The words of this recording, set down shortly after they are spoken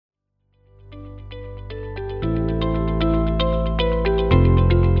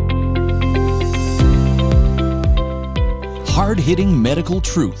hard-hitting medical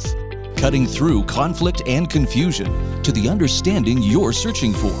truth, cutting through conflict and confusion to the understanding you're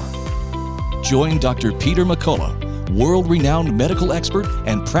searching for. Join Dr. Peter McCullough, world-renowned medical expert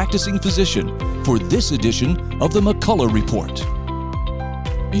and practicing physician, for this edition of the McCullough Report.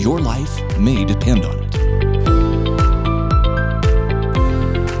 Your life may depend on it.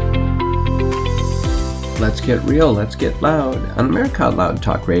 Let's get real, let's get loud. On America Out Loud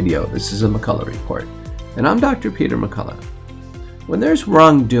Talk Radio, this is a McCullough Report, and I'm Dr. Peter McCullough. When there's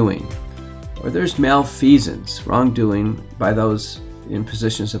wrongdoing, or there's malfeasance, wrongdoing by those in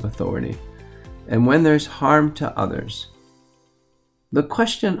positions of authority, and when there's harm to others, the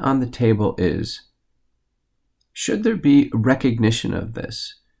question on the table is, should there be recognition of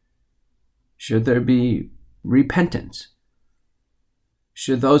this? Should there be repentance?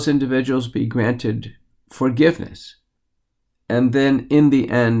 Should those individuals be granted forgiveness? And then in the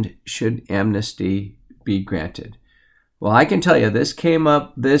end, should amnesty be granted? Well, I can tell you this came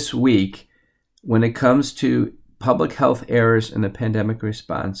up this week when it comes to public health errors in the pandemic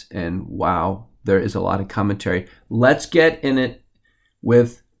response, and wow, there is a lot of commentary. Let's get in it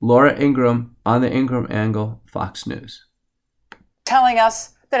with Laura Ingraham on the Ingraham Angle, Fox News. Telling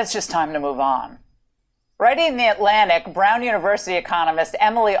us that it's just time to move on. Writing in The Atlantic, Brown University economist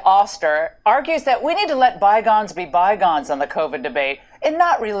Emily Oster argues that we need to let bygones be bygones on the COVID debate and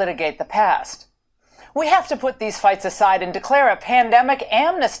not relitigate the past. We have to put these fights aside and declare a pandemic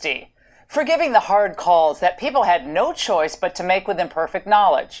amnesty, forgiving the hard calls that people had no choice but to make with imperfect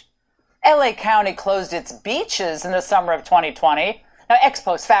knowledge. LA County closed its beaches in the summer of 2020. Now, ex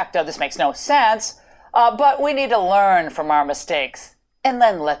post facto, this makes no sense, but we need to learn from our mistakes and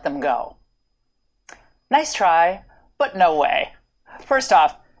then let them go. Nice try, but no way. First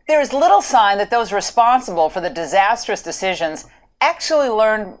off, there is little sign that those responsible for the disastrous decisions actually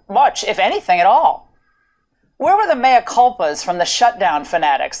learned much, if anything at all. Where were the mea culpas from the shutdown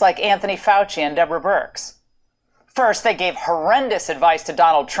fanatics like Anthony Fauci and Deborah Birx? First, they gave horrendous advice to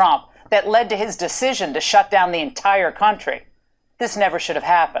Donald Trump that led to his decision to shut down the entire country. This never should have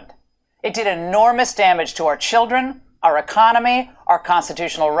happened. It did enormous damage to our children, our economy, our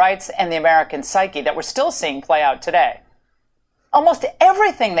constitutional rights, and the American psyche that we're still seeing play out today. Almost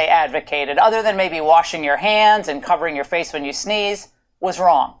everything they advocated, other than maybe washing your hands and covering your face when you sneeze, was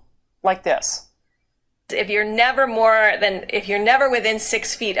wrong. Like this. If you're never within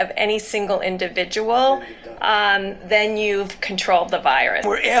 6 feet of any single individual, then you've controlled the virus.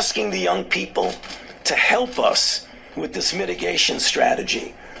 We're asking the young people to help us with this mitigation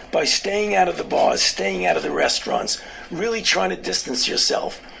strategy by staying out of the bars, staying out of the restaurants, really trying to distance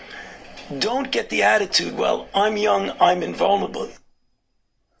yourself. Don't get the attitude, well, I'm young, I'm invulnerable.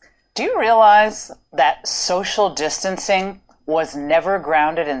 Do you realize that social distancing was never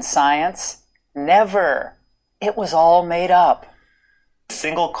grounded in science? Never. It was all made up. The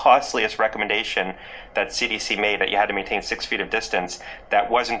single costliest recommendation that CDC made, that you had to maintain 6 feet of distance, that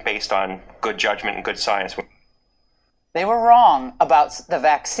wasn't based on good judgment and good science. They were wrong about the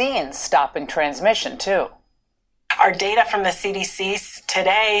vaccines stopping transmission, too. Our data from the CDC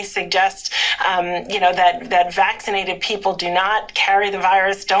today suggests, that vaccinated people do not carry the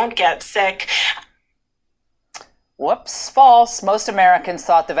virus, don't get sick. Whoops, false. Most Americans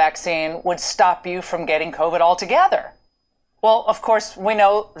thought the vaccine would stop you from getting COVID altogether. Well, of course, we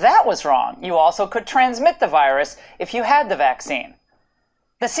know that was wrong. You also could transmit the virus if you had the vaccine.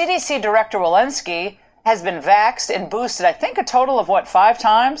 The CDC Director Walensky has been vaxxed and boosted, I think, a total of, 5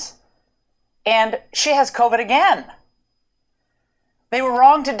 times? And she has COVID again. They were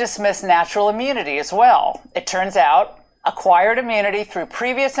wrong to dismiss natural immunity as well. It turns out acquired immunity through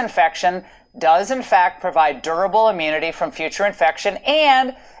previous infection does, in fact, provide durable immunity from future infection,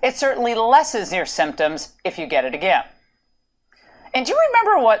 and it certainly lessens your symptoms if you get it again. And do you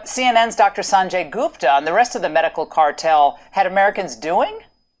remember what CNN's Dr. Sanjay Gupta and the rest of the medical cartel had Americans doing?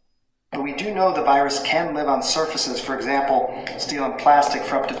 We do know the virus can live on surfaces, for example, steel and plastic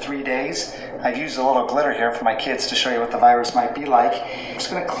for up to 3 days. I've used a little glitter here for my kids to show you what the virus might be like. I'm just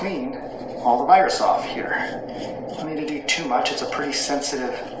going to clean all the virus off here. You don't need to do too much. It's a pretty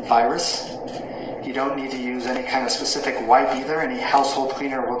sensitive virus. You don't need to use any kind of specific wipe either. Any household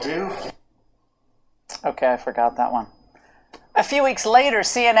cleaner will do. Okay, I forgot that one. A few weeks later,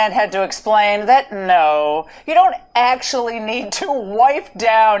 CNN had to explain that no, you don't actually need to wipe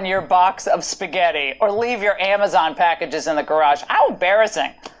down your box of spaghetti or leave your Amazon packages in the garage. How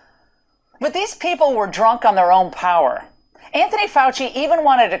embarrassing. But these people were drunk on their own power. Anthony Fauci even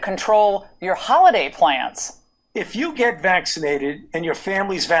wanted to control your holiday plans. If you get vaccinated and your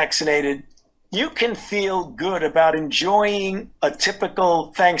family's vaccinated, you can feel good about enjoying a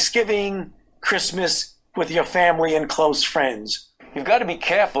typical Thanksgiving, Christmas, with your family and close friends. You've got to be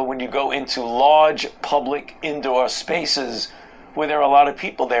careful when you go into large public indoor spaces where there are a lot of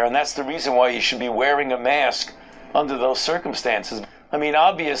people there, and that's the reason why you should be wearing a mask under those circumstances. I mean,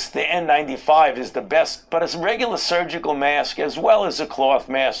 obvious, the N95 is the best, but a regular surgical mask as well as a cloth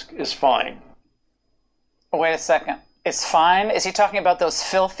mask is fine. Wait a second. It's fine? Is he talking about those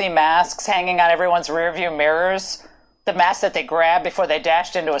filthy masks hanging on everyone's rearview mirrors? The masks that they grabbed before they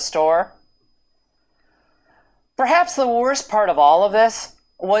dashed into a store? Perhaps the worst part of all of this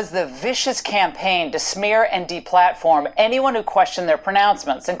was the vicious campaign to smear and deplatform anyone who questioned their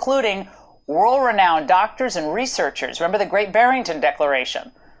pronouncements, including world-renowned doctors and researchers. Remember the Great Barrington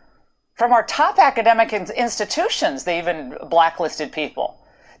Declaration? From our top academic institutions, they even blacklisted people.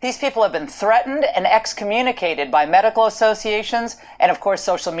 These people have been threatened and excommunicated by medical associations and, of course,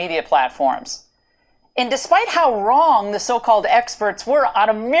 social media platforms. And despite how wrong the so-called experts were on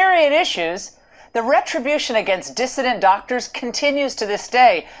a myriad issues, the retribution against dissident doctors continues to this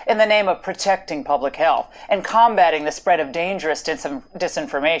day in the name of protecting public health and combating the spread of dangerous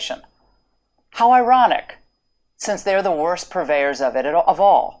disinformation. How ironic, since they're the worst purveyors of it of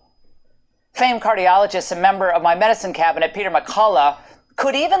all. Famed cardiologist and member of my medicine cabinet, Peter McCullough,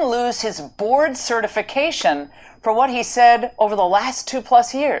 could even lose his board certification for what he said over the last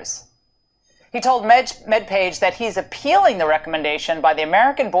 2+ years. He told MedPage that he's appealing the recommendation by the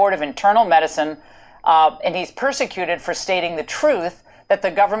American Board of Internal Medicine, and he's persecuted for stating the truth that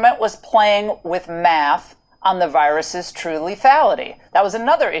the government was playing with math on the virus's true lethality. That was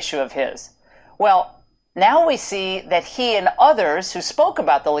another issue of his. Well, now we see that he and others who spoke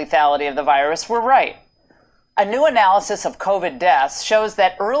about the lethality of the virus were right. A new analysis of COVID deaths shows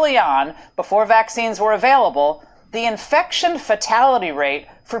that early on, before vaccines were available, the infection fatality rate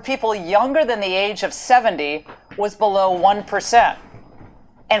for people younger than the age of 70 was below 1%.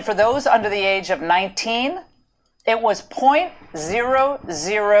 And for those under the age of 19, it was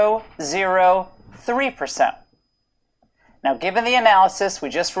 0.0003%. Now, given the analysis we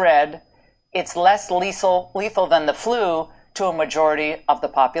just read, it's less lethal than the flu to a majority of the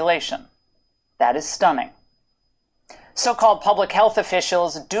population. That is stunning. So-called public health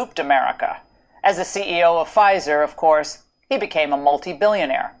officials duped America. As the CEO of Pfizer, of course, he became a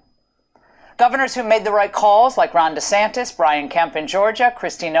multi-billionaire. Governors who made the right calls, like Ron DeSantis, Brian Kemp in Georgia,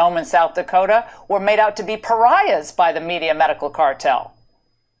 Kristi Noem in South Dakota, were made out to be pariahs by the media medical cartel.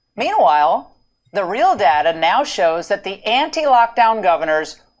 Meanwhile, the real data now shows that the anti-lockdown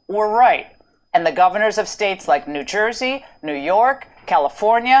governors were right, and the governors of states like New Jersey, New York,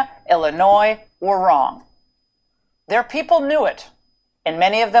 California, Illinois were wrong. Their people knew it, and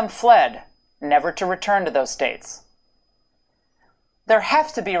many of them fled, never to return to those states. There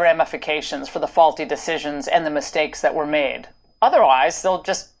have to be ramifications for the faulty decisions and the mistakes that were made. Otherwise, they'll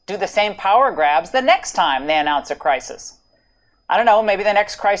just do the same power grabs the next time they announce a crisis. I don't know, maybe the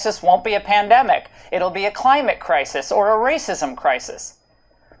next crisis won't be a pandemic. It'll be a climate crisis or a racism crisis.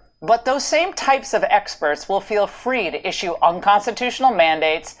 But those same types of experts will feel free to issue unconstitutional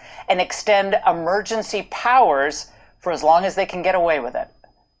mandates and extend emergency powers for as long as they can get away with it.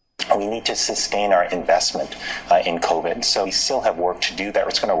 We need to sustain our investment in COVID. So we still have work to do there.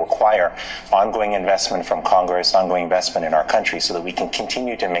 It's going to require ongoing investment from Congress, ongoing investment in our country so that we can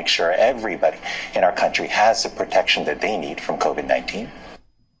continue to make sure everybody in our country has the protection that they need from COVID-19.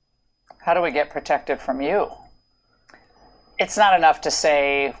 How do we get protected from you? It's not enough to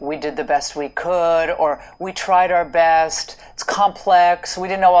say we did the best we could or we tried our best. It's complex. We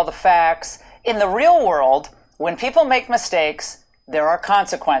didn't know all the facts. In the real world, when people make mistakes, there are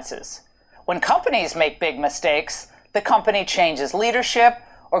consequences. When companies make big mistakes, the company changes leadership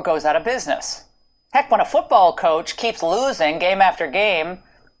or goes out of business. Heck, when a football coach keeps losing game after game,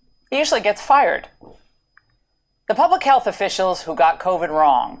 he usually gets fired. The public health officials who got COVID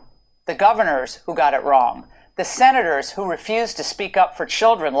wrong, the governors who got it wrong, the senators who refused to speak up for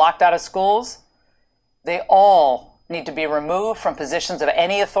children locked out of schools, they all need to be removed from positions of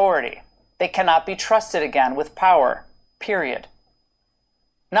any authority. They cannot be trusted again with power, period.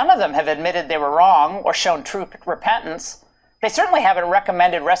 None of them have admitted they were wrong or shown true repentance. They certainly haven't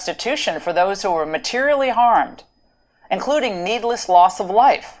recommended restitution for those who were materially harmed, including needless loss of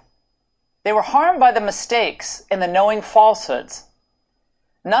life. They were harmed by the mistakes and the knowing falsehoods.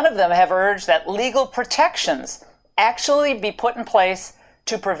 None of them have urged that legal protections actually be put in place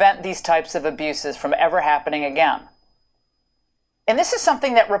to prevent these types of abuses from ever happening again. And this is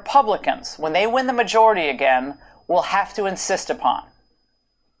something that Republicans, when they win the majority again, will have to insist upon.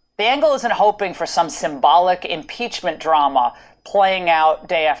 The angle isn't hoping for some symbolic impeachment drama playing out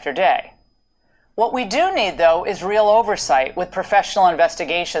day after day. What we do need, though, is real oversight with professional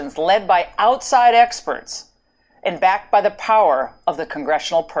investigations led by outside experts and backed by the power of the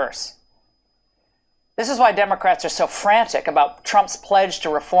congressional purse. This is why Democrats are so frantic about Trump's pledge to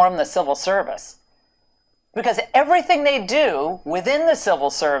reform the civil service. Because everything they do within the civil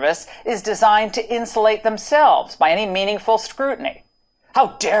service is designed to insulate themselves by any meaningful scrutiny.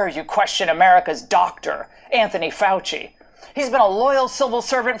 How dare you question America's doctor, Anthony Fauci? He's been a loyal civil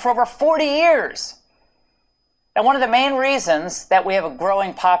servant for over 40 years. And one of the main reasons that we have a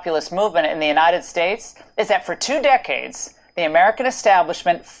growing populist movement in the United States is that for 2 decades, the American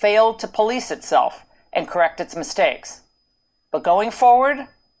establishment failed to police itself and correct its mistakes. But going forward,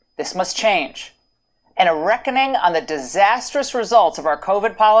 this must change. And a reckoning on the disastrous results of our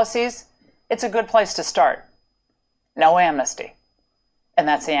COVID policies, it's a good place to start. No amnesty. And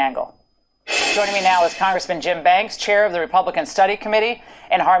that's the angle. Joining me now is Congressman Jim Banks, chair of the Republican Study Committee,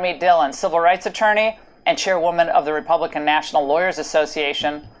 and Harmeet Dillon, civil rights attorney and chairwoman of the Republican National Lawyers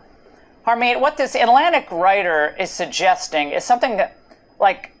Association. Harmeet, what this Atlantic writer is suggesting is something that,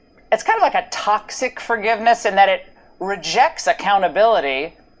 it's kind of like a toxic forgiveness in that it rejects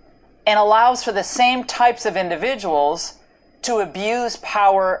accountability and allows for the same types of individuals to abuse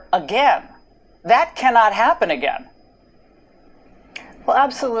power again. That cannot happen again. Well,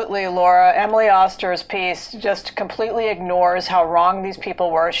 absolutely, Laura. Emily Oster's piece just completely ignores how wrong these people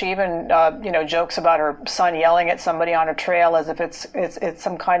were. She even, jokes about her son yelling at somebody on a trail as if it's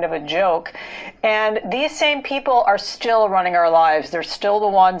some kind of a joke. And these same people are still running our lives. They're still the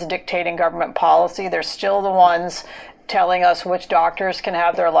ones dictating government policy. They're still the ones telling us which doctors can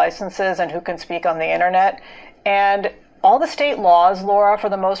have their licenses and who can speak on the internet. And all the state laws, Laura, for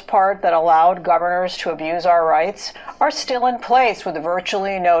the most part, that allowed governors to abuse our rights are still in place with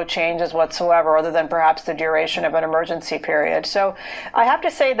virtually no changes whatsoever, other than perhaps the duration of an emergency period. So I have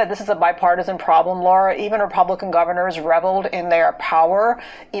to say that this is a bipartisan problem, Laura. Even Republican governors reveled in their power.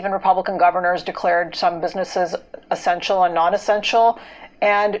 Even Republican governors declared some businesses essential and non-essential.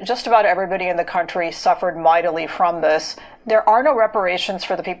 And just about everybody in the country suffered mightily from this. There are no reparations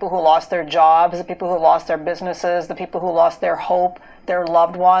for the people who lost their jobs, the people who lost their businesses, the people who lost their hope, their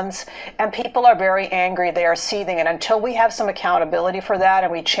loved ones. And people are very angry. They are seething. And until we have some accountability for that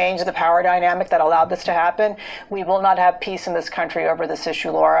and we change the power dynamic that allowed this to happen, we will not have peace in this country over this issue,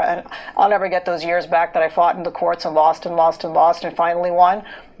 Laura. And I'll never get those years back that I fought in the courts and lost and lost and lost and finally won.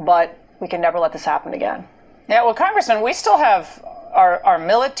 But we can never let this happen again. Yeah, well, Congressman, we still have our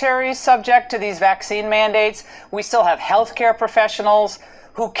military subject to these vaccine mandates. We still have healthcare professionals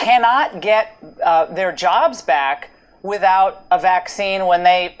who cannot get their jobs back without a vaccine when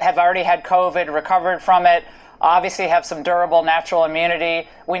they have already had COVID, recovered from it, obviously have some durable natural immunity.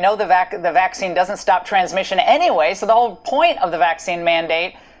 We know the vaccine doesn't stop transmission anyway, so the whole point of the vaccine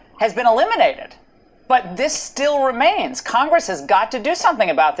mandate has been eliminated. But this still remains. Congress has got to do something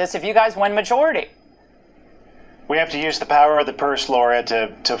about this if you guys win majority. We have to use the power of the purse, Laura,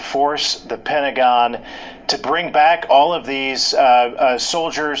 to force the Pentagon to bring back all of these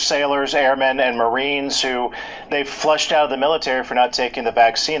soldiers, sailors, airmen, and Marines who they've flushed out of the military for not taking the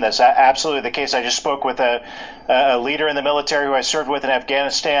vaccine. That's absolutely the case. I just spoke with a leader in the military who I served with in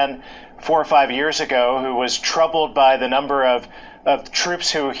Afghanistan 4 or 5 years ago, who was troubled by the number of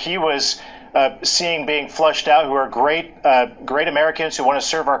troops who he was seeing being flushed out, who are great Americans who want to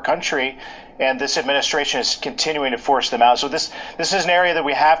serve our country. And this administration is continuing to force them out. So this is an area that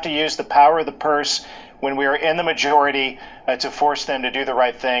we have to use the power of the purse when we are in the majority to force them to do the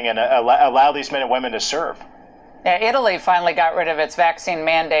right thing and allow these men and women to serve. Yeah, Italy finally got rid of its vaccine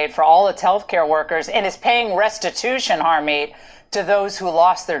mandate for all its healthcare workers and is paying restitution, Harmeet, to those who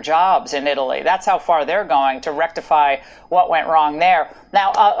lost their jobs in Italy. That's how far they're going to rectify what went wrong there.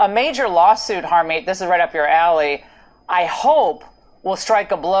 Now, a major lawsuit, Harmeet, this is right up your alley, I hope will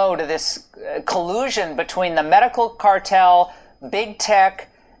strike a blow to this collusion between the medical cartel, big tech,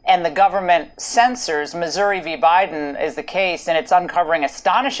 and the government censors. Missouri v. Biden is the case, and it's uncovering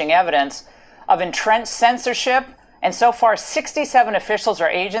astonishing evidence of entrenched censorship. And so far, 67 officials or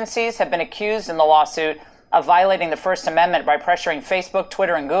agencies have been accused in the lawsuit of violating the First Amendment by pressuring Facebook,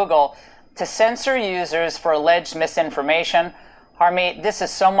 Twitter, and Google to censor users for alleged misinformation. Harmeet, this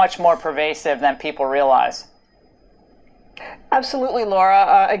is so much more pervasive than people realize. Absolutely,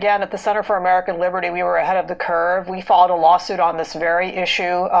 Laura. Again, at the Center for American Liberty, we were ahead of the curve. We filed a lawsuit on this very issue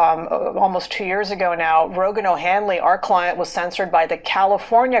almost 2 years ago now. Rogan O'Hanley, our client, was censored by the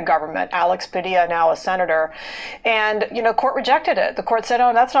California government. Alex Padilla, now a senator. And, court rejected it. The court said,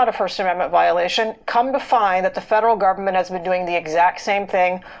 oh, that's not a First Amendment violation. Come to find that the federal government has been doing the exact same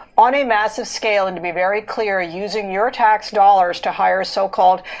thing on a massive scale, and to be very clear, using your tax dollars to hire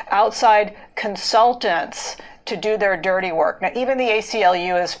so-called outside consultants to do their dirty work. Now, even the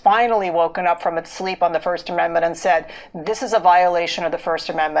ACLU has finally woken up from its sleep on the First Amendment and said, this is a violation of the First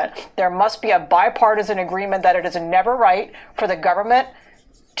Amendment. There must be a bipartisan agreement that it is never right for the government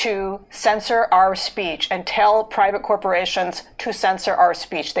to censor our speech and tell private corporations to censor our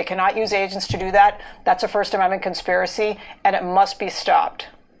speech. They cannot use agents to do that. That's a First Amendment conspiracy, and it must be stopped.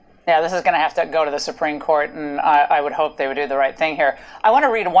 Yeah, this is going to have to go to the Supreme Court, and I would hope they would do the right thing here. I want to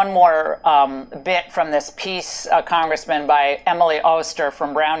read one more bit from this piece, Congressman, by Emily Oster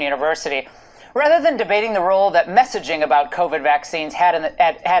from Brown University. Rather than debating the role that messaging about COVID vaccines had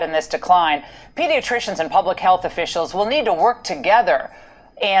in this decline, pediatricians and public health officials will need to work together,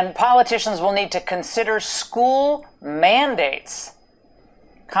 and politicians will need to consider school mandates.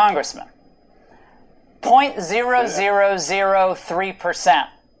 Congressman, 0.0003%.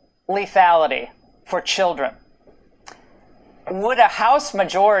 lethality for children. Would a House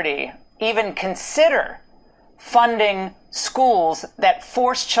majority even consider funding schools that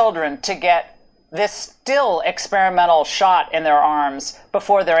force children to get this still experimental shot in their arms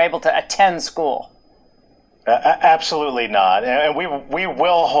before they're able to attend school? Absolutely not. And we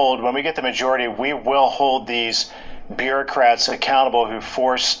will hold, when we get the majority, we will hold these bureaucrats accountable who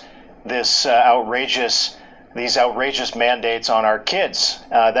force this these outrageous mandates on our kids.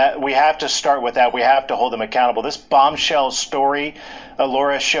 That we have to start with that. We have to hold them accountable. This bombshell story,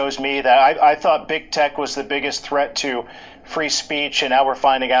 Laura, shows me that I thought big tech was the biggest threat to free speech, and now we're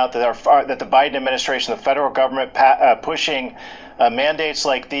finding out that the Biden administration, the federal government, pushing mandates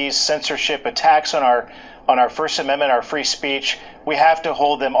like these, censorship, attacks on our First Amendment, our free speech. We have to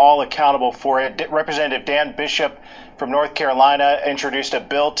hold them all accountable for it. Representative Dan Bishop from North Carolina introduced a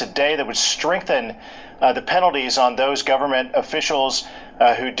bill today that would strengthen the penalties on those government officials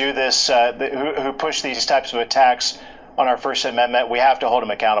who do this, who push these types of attacks on our First Amendment. We have to hold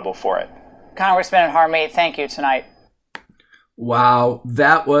them accountable for it. Congressman Harmeet, thank you tonight. Wow,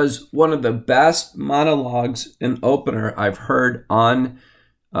 that was one of the best monologues and opener I've heard on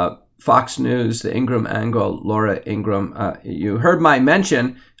Fox News, the Ingram angle. Laura Ingram, you heard my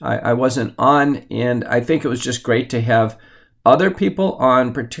mention. I wasn't on, and I think it was just great to have other people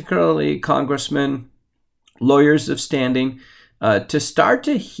on, particularly congressmen, lawyers of standing, to start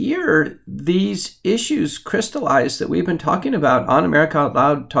to hear these issues crystallized that we've been talking about on America Out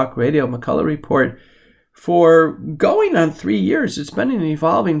Loud Talk Radio, McCullough Report, for going on 3 years. It's been an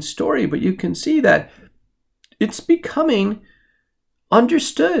evolving story, but you can see that it's becoming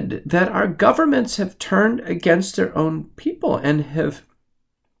understood that our governments have turned against their own people and have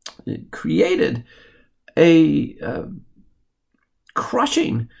created a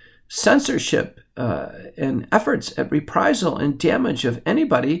crushing censorship and efforts at reprisal and damage of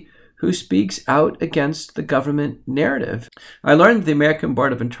anybody who speaks out against the government narrative. I learned the American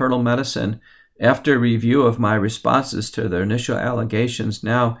Board of Internal Medicine, after review of my responses to their initial allegations,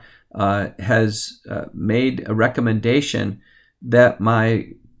 now has made a recommendation that my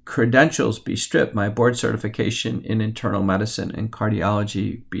credentials be stripped, my board certification in internal medicine and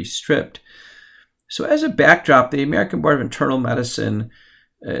cardiology be stripped. So as a backdrop, the American Board of Internal Medicine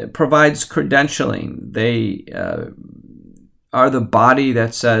provides credentialing. They are the body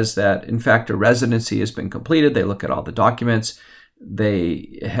that says that, in fact, a residency has been completed. They look at all the documents.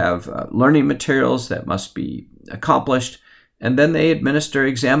 They have learning materials that must be accomplished. And then they administer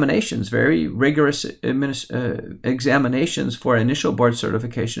examinations, very rigorous examinations for initial board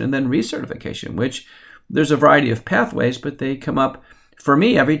certification and then recertification, which there's a variety of pathways, but they come up, for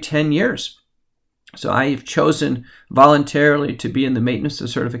me, every 10 years. So I've chosen voluntarily to be in the maintenance of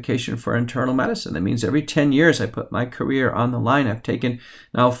certification for internal medicine. That means every 10 years I put my career on the line. I've taken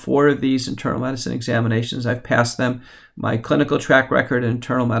now 4 of these internal medicine examinations. I've passed them. My clinical track record in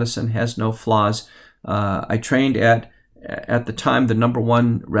internal medicine has no flaws. I trained at the time, the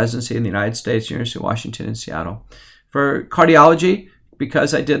 #1 residency in the United States, University of Washington in Seattle. For cardiology,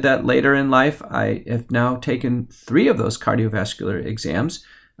 because I did that later in life, I have now taken 3 of those cardiovascular exams.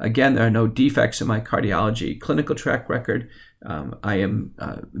 Again, there are no defects in my cardiology clinical track record. I am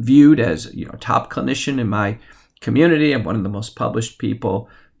viewed as top clinician in my community. I'm one of the most published people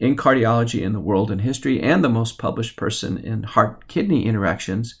in cardiology in the world in history, and the most published person in heart-kidney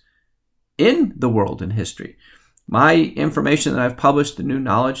interactions in the world in history. My information that I've published, the new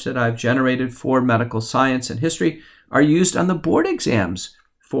knowledge that I've generated for medical science and history, are used on the board exams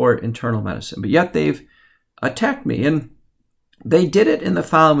for internal medicine. But yet they've attacked me, and they did it in the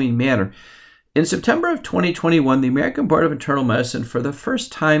following manner. In September of 2021, the American Board of Internal Medicine for the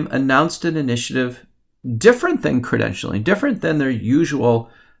first time announced an initiative different than credentialing, different than their usual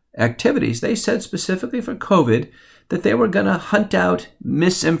activities. They said specifically for COVID that they were going to hunt out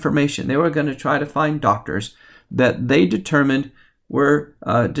misinformation. They were going to try to find doctors that they determined were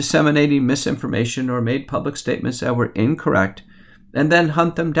disseminating misinformation or made public statements that were incorrect, and then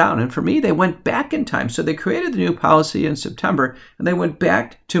hunt them down. And for me, they went back in time. So they created the new policy in September, and they went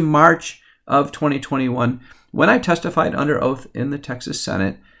back to March of 2021 when I testified under oath in the Texas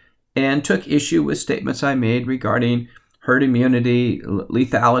Senate and took issue with statements I made regarding herd immunity,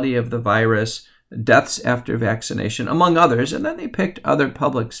 lethality of the virus, deaths after vaccination, among others. And then they picked other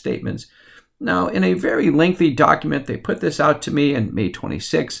public statements. Now, in a very lengthy document, they put this out to me on May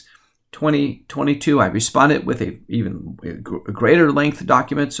 26, 2022. I responded with a even greater length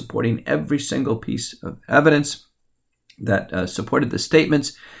document supporting every single piece of evidence that supported the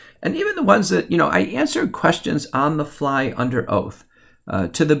statements. And even the ones that, I answered questions on the fly under oath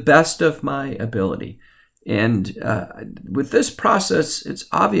to the best of my ability. And with this process, it's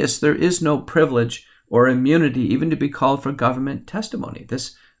obvious there is no privilege or immunity even to be called for government testimony.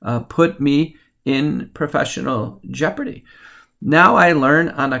 This put me in professional jeopardy. Now I learn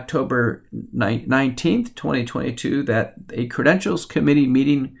on October 19th, 2022, that a credentials committee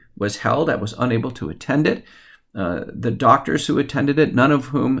meeting was held. I was unable to attend it. The doctors who attended it, none of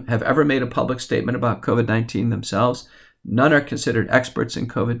whom have ever made a public statement about COVID-19 themselves. None are considered experts in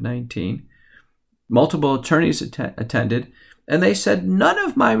COVID-19. Multiple attorneys attended, and they said none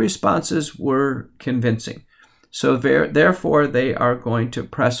of my responses were convincing. So therefore, they are going to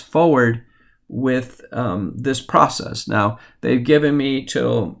press forward with this process. Now, they've given me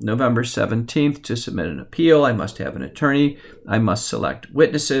till November 17th to submit an appeal. I must have an attorney. I must select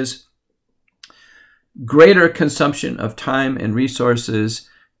witnesses. Greater consumption of time and resources,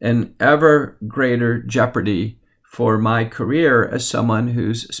 and ever greater jeopardy for my career as someone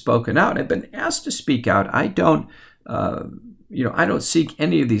who's spoken out. I've been asked to speak out. I don't seek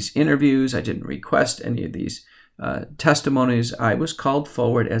any of these interviews. I didn't request any of these testimonies. I was called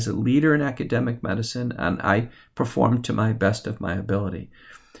forward as a leader in academic medicine, and I performed to my best of my ability.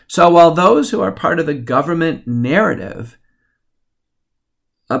 So while those who are part of the government narrative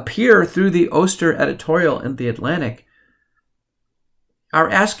appear through the Oster editorial in The Atlantic, are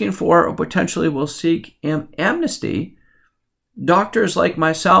asking for or potentially will seek amnesty, doctors like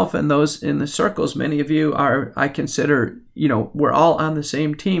myself and those in the circles, many of you are, I consider, we're all on the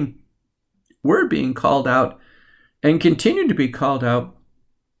same team. We're being called out and continue to be called out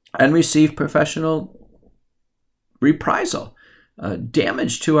and receive professional reprisal,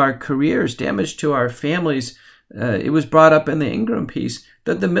 damage to our careers, damage to our families. It was brought up in the Ingram piece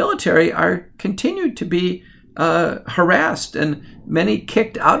that the military are continued to be harassed, and many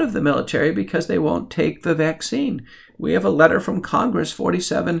kicked out of the military because they won't take the vaccine. We have a letter from Congress.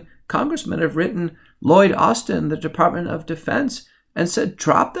 47 congressmen have written Lloyd Austin, the Department of Defense, and said,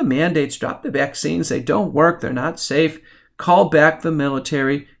 drop the mandates, drop the vaccines. They don't work. They're not safe. Call back the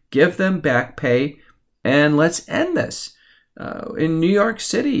military, give them back pay, and let's end this. In New York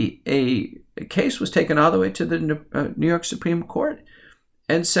City, a case was taken all the way to the New York Supreme Court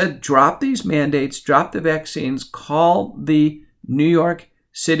and said, drop these mandates, drop the vaccines, call the New York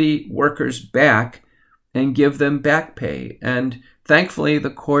City workers back and give them back pay. And thankfully, the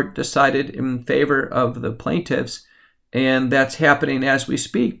court decided in favor of the plaintiffs, and that's happening as we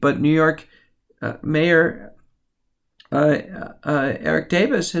speak. But New York Mayor Eric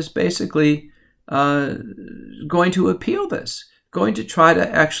Davis is basically going to appeal this, going to try to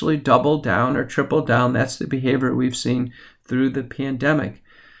actually double down or triple down. That's the behavior we've seen through the pandemic.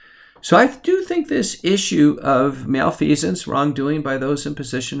 So I do think this issue of malfeasance, wrongdoing by those in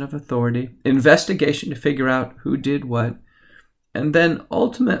position of authority, investigation to figure out who did what, and then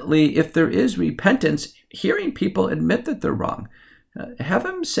ultimately, if there is repentance, hearing people admit that they're wrong, have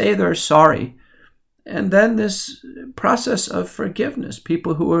them say they're sorry, and then this process of forgiveness,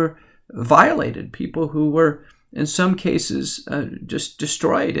 people who were violated, people who were in some cases just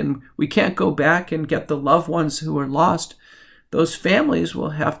destroyed, and we can't go back and get the loved ones who were lost. Those families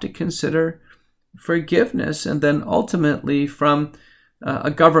will have to consider forgiveness, and then ultimately from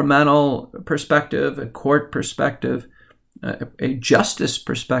a governmental perspective, a court perspective, a justice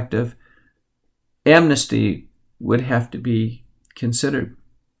perspective, amnesty would have to be considered.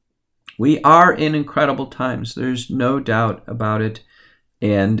 We are in incredible times. There's no doubt about it.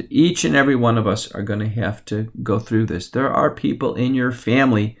 And each and every one of us are going to have to go through this. There are people in your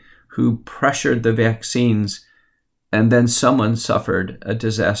family who pressured the vaccines, and then someone suffered a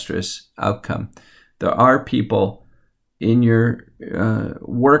disastrous outcome. There are people in your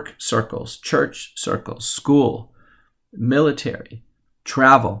work circles, church circles, school, military,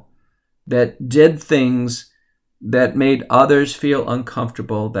 travel, that did things that made others feel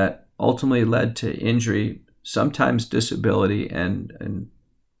uncomfortable, that ultimately led to injury, sometimes disability, and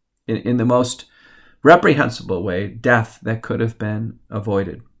in the most reprehensible way, death that could have been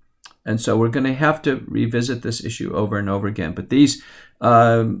avoided. And so we're going to have to revisit this issue over and over again. But these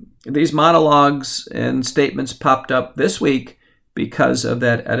monologues and statements popped up this week because of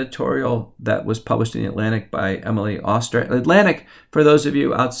that editorial that was published in The Atlantic by Emily Oster. Atlantic, for those of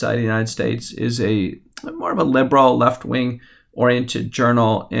you outside the United States, is a more of a liberal, left-wing oriented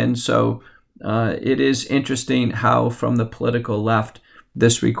journal. And so it is interesting how from the political left,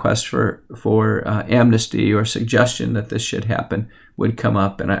 this request for amnesty or suggestion that this should happen would come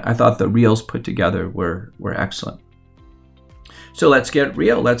up. And I thought the reels put together were excellent. So let's get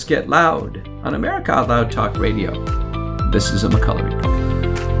real, let's get loud on America Out Loud Talk Radio. This is a McCullough Report.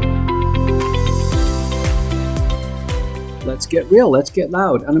 Let's get real, let's get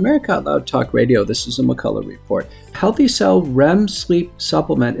loud on America Out Loud Talk Radio. This is a McCullough Report. Healthy Cell REM Sleep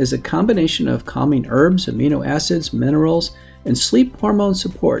Supplement is a combination of calming herbs, amino acids, minerals, and sleep hormone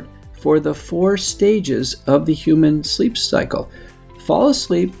support for the 4 stages of the human sleep cycle. Fall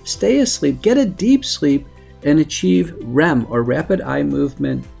asleep, stay asleep, get a deep sleep, and achieve REM, or rapid eye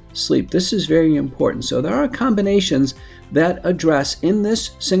movement sleep. This is very important. So there are combinations that address in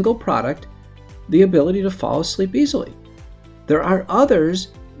this single product the ability to fall asleep easily. There are others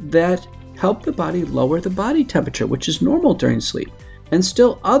that help the body lower the body temperature, which is normal during sleep. And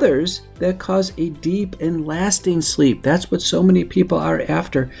still others that cause a deep and lasting sleep. That's what so many people are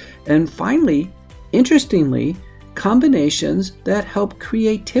after. And finally, interestingly, combinations that help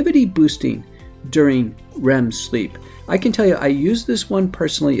creativity boosting during REM sleep. I can tell you, I use this one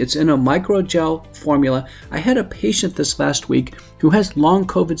personally. It's in a microgel formula. I had a patient this last week who has long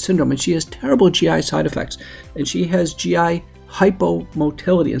COVID syndrome, and she has terrible GI side effects. And she has GI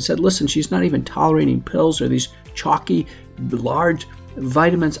hypomotility, and said, listen, she's not even tolerating pills or these chalky, large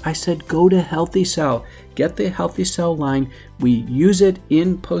vitamins. I said, go to Healthy Cell. Get the Healthy Cell line. We use it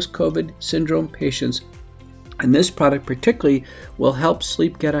in post-COVID syndrome patients. And this product particularly will help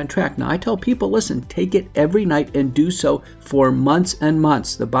sleep get on track. Now, I tell people, listen, take it every night and do so for months and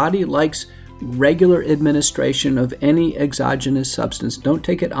months. The body likes regular administration of any exogenous substance. Don't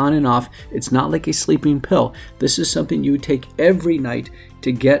take it on and off. It's not like a sleeping pill. This is something you take every night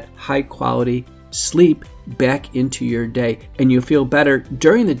to get high quality sleep back into your day. And you feel better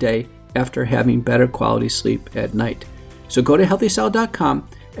during the day after having better quality sleep at night. So go to healthycell.com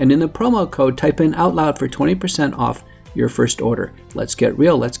and in the promo code, type in out loud for 20% off your first order. Let's get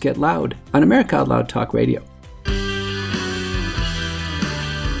real, let's get loud on America Out Loud Talk Radio.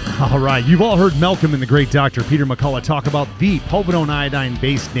 All right, you've all heard Malcolm and the great Dr. Peter McCullough talk about the povidone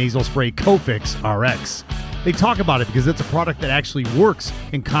iodine-based nasal spray Cofix RX. They talk about it because it's a product that actually works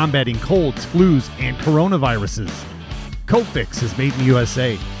in combating colds, flus, and coronaviruses. Cofix is made in the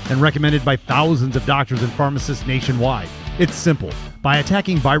USA and recommended by thousands of doctors and pharmacists nationwide. It's simple. By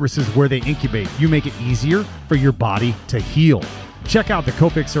attacking viruses where they incubate, you make it easier for your body to heal. Check out the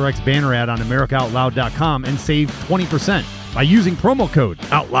Cofix RX banner ad on AmericaOutloud.com and save 20% by using promo code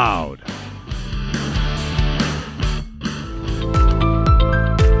OUTLOUD.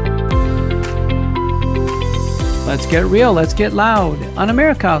 Let's get real, let's get loud on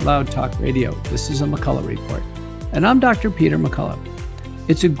America Out Loud Talk Radio. This is a McCullough Report, and I'm Dr. Peter McCullough.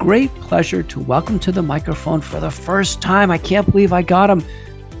 It's a great pleasure to welcome to the microphone for the first time, I can't believe I got him,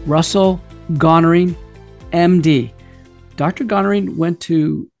 Russell Gonering, MD. Dr. Gonering went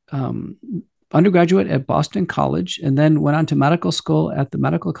to undergraduate at Boston College and then went on to medical school at the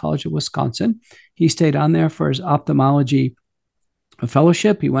Medical College of Wisconsin. He stayed on there for his ophthalmology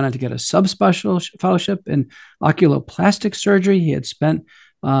fellowship. He went on to get a subspecialty fellowship in oculoplastic surgery. He had spent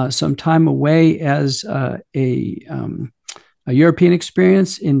some time away as a European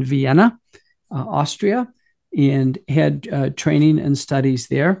experience in Vienna, Austria, and had training and studies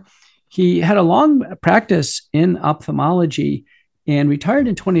there. He had a long practice in ophthalmology and retired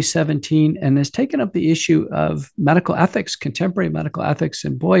in 2017 and has taken up the issue of medical ethics, contemporary medical ethics.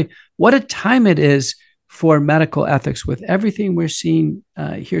 And boy, what a time it is for medical ethics with everything we're seeing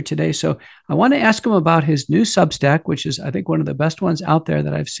here today. So I want to ask him about his new Substack, which is, I think, one of the best ones out there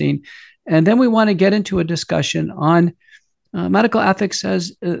that I've seen. And then we want to get into a discussion on medical ethics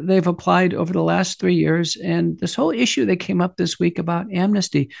as they've applied over the last 3 years, and this whole issue that came up this week about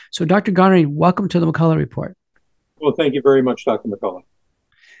amnesty. So, Dr. Garney, welcome to the McCullough Report. Well, thank you very much, Dr. McCullough.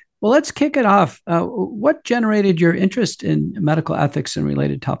 Well, let's kick it off. What generated your interest in medical ethics and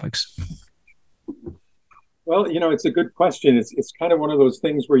related topics? Well, it's a good question. It's kind of one of those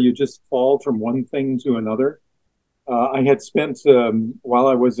things where you just fall from one thing to another. I had spent, while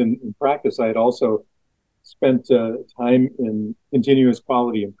I was in practice, I had also spent time in continuous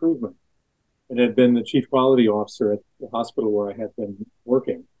quality improvement and had been the chief quality officer at the hospital where I had been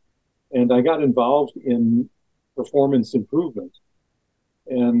working. And I got involved in performance improvement.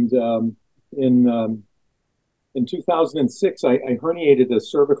 And in 2006, I herniated a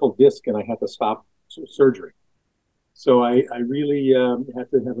cervical disc and I had to stop surgery. So I really had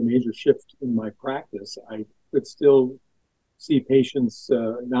to have a major shift in my practice. I could still see patients,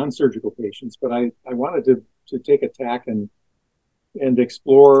 non-surgical patients, but I wanted to take a tack and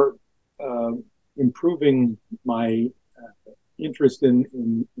explore improving my interest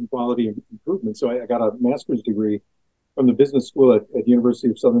in quality improvement. So I got a master's degree from the business school at University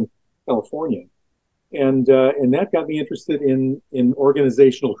of Southern California, and that got me interested in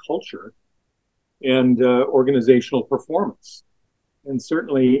organizational culture and organizational performance. And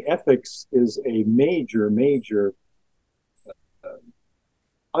certainly ethics is a major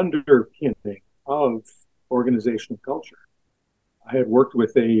underpinning of organizational culture. I had worked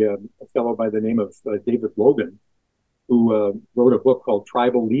with a fellow by the name of David Logan, who wrote a book called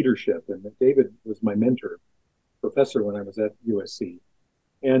Tribal Leadership. And David was my mentor, professor when I was at USC.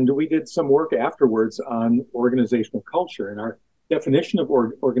 And we did some work afterwards on organizational culture. And our definition of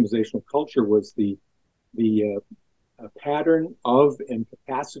organizational culture was the pattern of and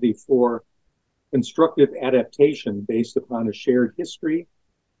capacity for constructive adaptation based upon a shared history,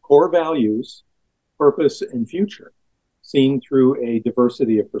 core values, purpose, and future, seen through a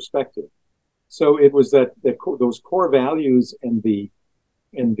diversity of perspective. So it was those core values and the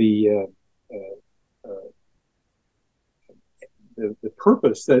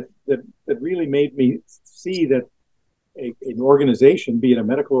purpose that really made me see that an organization, be it a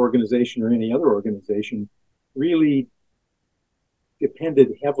medical organization or any other organization, really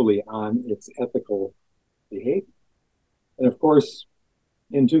depended heavily on its ethical behavior. And of course,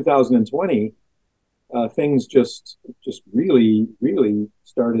 in 2020, things just really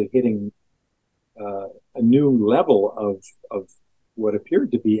started hitting a new level of what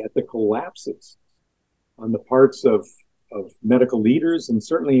appeared to be ethical lapses on the parts of medical leaders and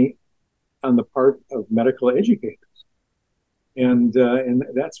certainly on the part of medical educators. And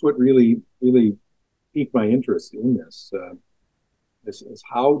that's what really piqued my interest in this. Is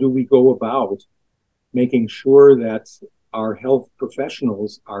how do we go about making sure that our health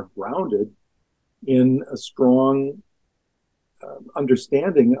professionals are grounded in a strong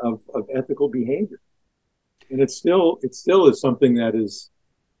understanding of ethical behavior? And it still is something that is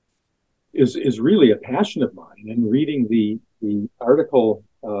really a passion of mine. And reading the article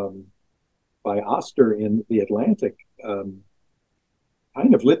by Oster in The Atlantic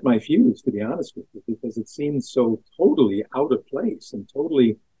kind of lit my fuse, to be honest with you, because it seemed so totally out of place and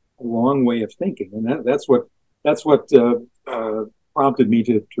totally a wrong way of thinking. And that's what prompted me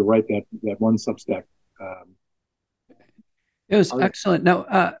to write that one Substack. It was excellent.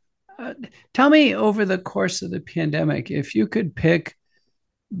 Now, tell me, over the course of the pandemic, if you could pick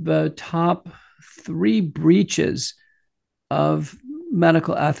the top 3 breaches of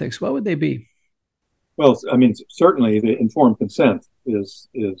medical ethics, what would they be? Well, I mean, certainly the informed consent is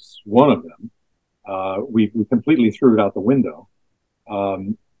one of them. We completely threw it out the window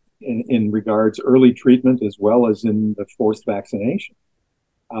in regards early treatment as well as in the forced vaccination.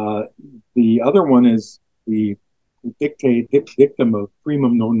 The other one is the dictum of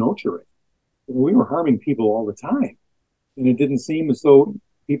primum non nocere. We were harming people all the time, and it didn't seem as though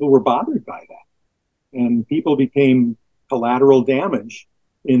people were bothered by that, and people became collateral damage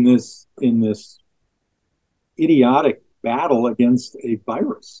in this idiotic battle against a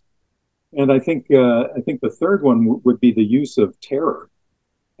virus. And I think the third one would be the use of terror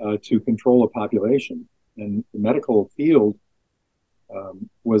to control a population, and the medical field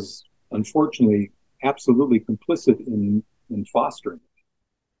was unfortunately absolutely complicit in fostering it.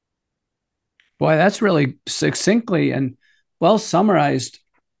 Boy, that's really succinctly and well summarized.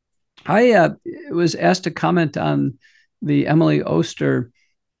 I was asked to comment on the Emily Oster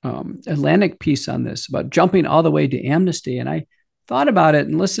Atlantic piece on this about jumping all the way to amnesty. And I thought about it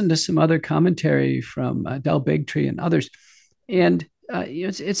and listened to some other commentary from Del Bigtree and others. And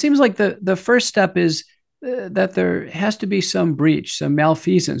it seems like the first step is that there has to be some breach, some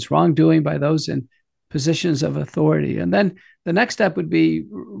malfeasance, wrongdoing by those in positions of authority. And then the next step would be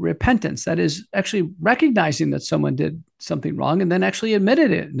repentance. That is actually recognizing that someone did something wrong and then actually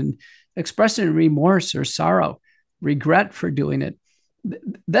admitted it and expressing remorse or sorrow, regret for doing it.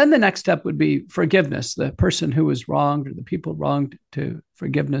 Then the next step would be forgiveness, the person who was wronged or the people wronged to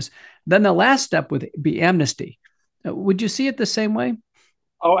forgiveness. Then the last step would be amnesty. Would you see it the same way?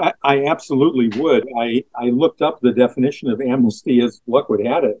 Oh, I absolutely would. I looked up the definition of amnesty, as luck would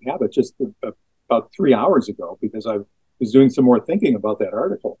have it just about 3 hours ago, because I was doing some more thinking about that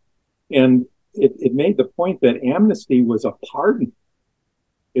article. And it made the point that amnesty was a pardon.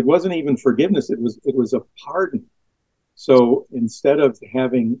 It wasn't even forgiveness. It was a pardon. So instead of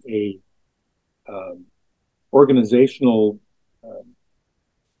having a organizational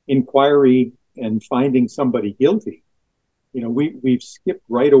inquiry and finding somebody guilty, we've skipped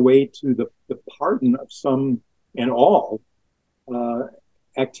right away to the pardon of some and all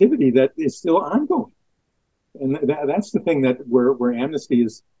activity that is still ongoing. And that's the thing that where amnesty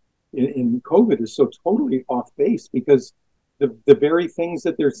is in COVID is so totally off base, because the very things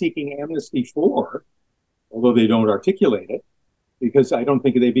that they're seeking amnesty for, although they don't articulate it, because I don't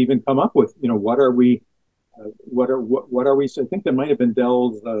think they've even come up with, what are we? So I think that might have been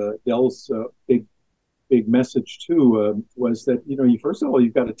Dell's big message too, was that, first of all,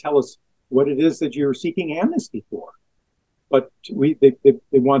 you've got to tell us what it is that you're seeking amnesty for. But they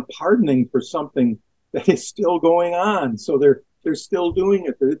want pardoning for something that is still going on. So they're still doing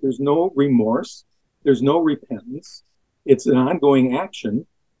it. There's no remorse. There's no repentance. It's an ongoing action,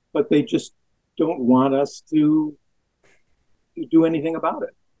 but they just don't want us to do anything about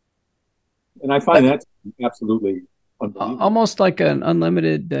it. And I find that absolutely unbelievable. Almost like an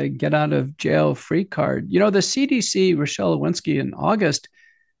unlimited get out of jail free card. The CDC, Rochelle Lewinsky, in August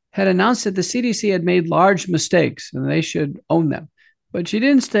had announced that the CDC had made large mistakes and they should own them. But she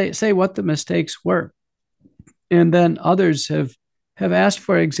didn't say what the mistakes were. And then others have asked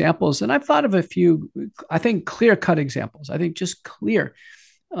for examples. And I've thought of a few, I think, clear-cut examples. I think just clear.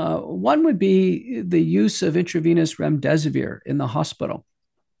 One would be the use of intravenous remdesivir in the hospital.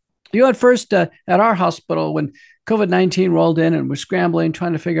 At first, at our hospital, when COVID-19 rolled in and we're scrambling,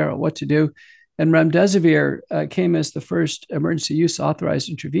 trying to figure out what to do, and remdesivir came as the first emergency use authorized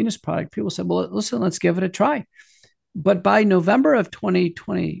intravenous product, people said, well, listen, let's give it a try. But by November of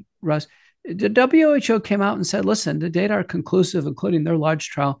 2020, Russ, the WHO came out and said, listen, the data are conclusive, including their large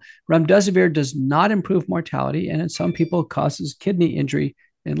trial. Remdesivir does not improve mortality, and in some people causes kidney injury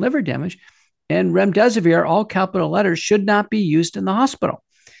and liver damage. And remdesivir, all capital letters, should not be used in the hospital.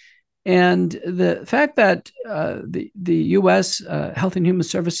 And the fact that the U.S. Health and Human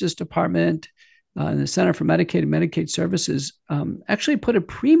Services Department and the Center for Medicaid and Medicaid Services actually put a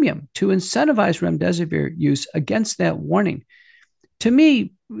premium to incentivize remdesivir use against that warning, to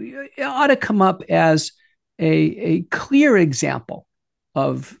me, it ought to come up as a clear example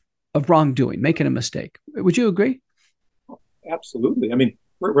of wrongdoing, making a mistake. Would you agree? Absolutely. I mean,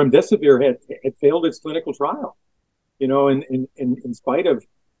 remdesivir had failed its clinical trial, and in spite of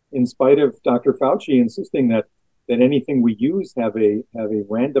Dr. Fauci insisting that anything we use have a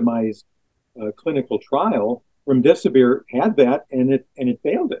randomized clinical trial, remdesivir had that, and it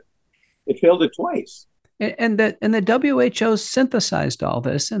failed it. It failed it twice. And the WHO synthesized all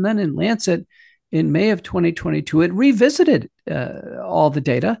this, and then in Lancet, in May of 2022, it revisited all the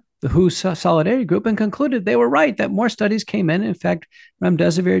data, the WHO Solidarity Group, and concluded they were right, that more studies came in. In fact,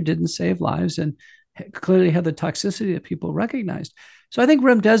 remdesivir didn't save lives and clearly had the toxicity that people recognized. So I think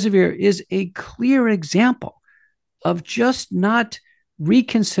remdesivir is a clear example of just not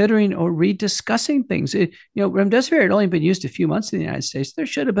reconsidering or rediscussing things. Remdesivir had only been used a few months in the United States. There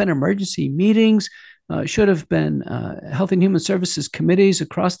should have been emergency meetings, should have been Health and Human Services committees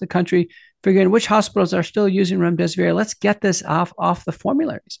across the country figuring which hospitals are still using remdesivir. Let's get this off the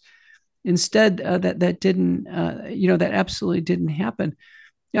formularies. Instead, that didn't, that absolutely didn't happen.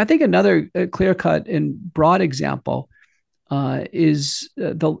 I think another clear-cut and broad example is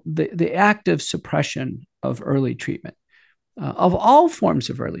the active suppression of early treatment. Of all forms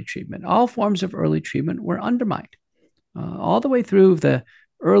of early treatment were undermined all the way through the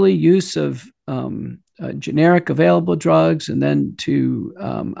early use of generic available drugs, and then to,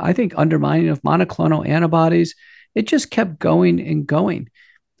 I think, undermining of monoclonal antibodies. It just kept going and going.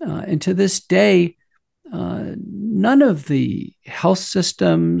 And to this day, none of the health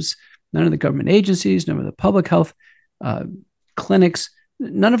systems, none of the government agencies, none of the public health clinics,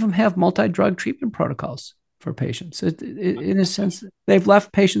 none of them have multi-drug treatment protocols for patients. In a sense, they've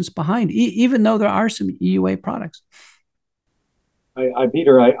left patients behind, even though there are some EUA products.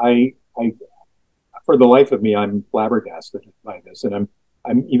 Peter, I for the life of me, I'm flabbergasted by this, and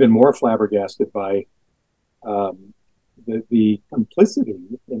I'm even more flabbergasted by the complicity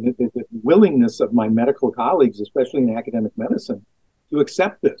and the willingness of my medical colleagues, especially in academic medicine, to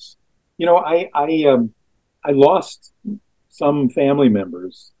accept this. I lost some family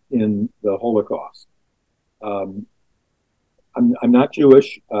members in the Holocaust. I'm not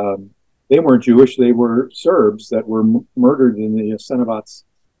Jewish. They weren't Jewish. They were Serbs that were murdered in the Jasenovac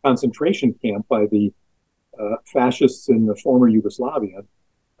concentration camp by the fascists in the former Yugoslavia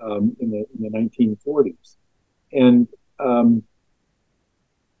in the 1940s. And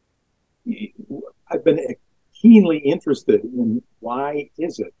I've been keenly interested in why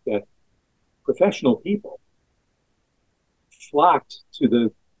is it that professional people flocked to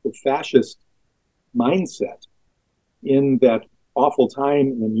the fascist mindset in that awful time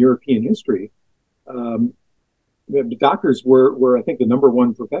in European history. The doctors were, I think, the number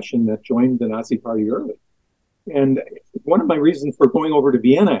one profession that joined the Nazi Party early. And one of my reasons for going over to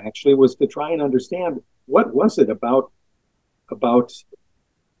Vienna actually was to try and understand what was it about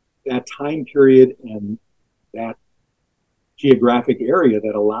that time period and that geographic area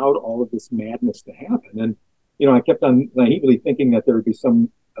that allowed all of this madness to happen. And, I kept on naively thinking that there would be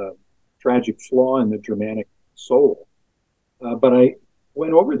some tragic flaw in the Germanic soul. But I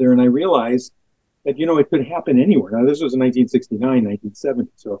went over there and I realized that, it could happen anywhere. Now, this was in 1969,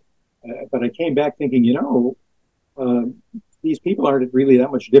 1970. So, but I came back thinking, these people aren't really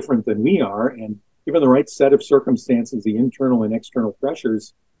that much different than we are. And given the right set of circumstances, the internal and external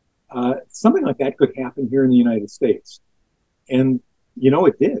pressures, something like that could happen here in the United States. And,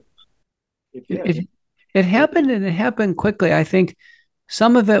 it did. It did. It happened, and it happened quickly. I think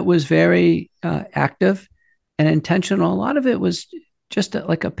some of it was very active and intentional. A lot of it was just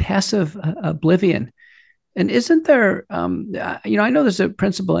like a passive oblivion. And isn't there, I know there's a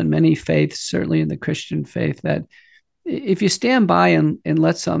principle in many faiths, certainly in the Christian faith, that if you stand by and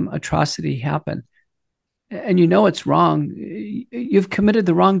let some atrocity happen, and it's wrong, you've committed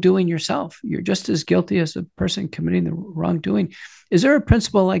the wrongdoing yourself. You're just as guilty as the person committing the wrongdoing. Is there a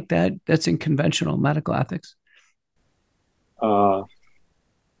principle like that that's in conventional medical ethics? I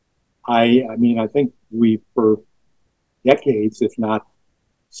think for decades, if not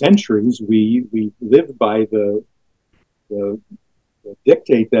centuries, we lived by the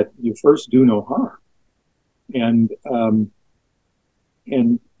dictate that you first do no harm. And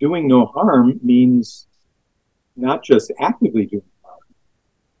doing no harm means not just actively doing harm,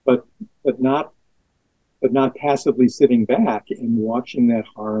 but not passively sitting back and watching that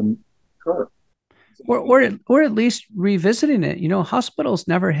harm occur. Or at least revisiting it. Hospitals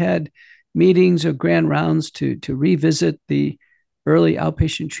never had meetings or grand rounds to revisit the early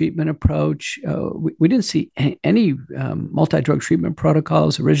outpatient treatment approach. We didn't see any multi-drug treatment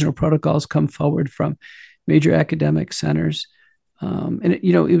protocols, original protocols come forward from major academic centers. And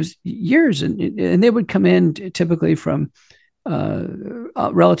it was years, and they would come in typically from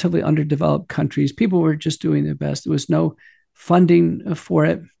relatively underdeveloped countries. People were just doing their best. There was no funding for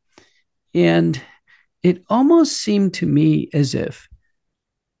it. And it almost seemed to me as if,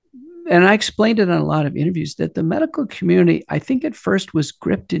 and I explained it in a lot of interviews, that the medical community, I think at first was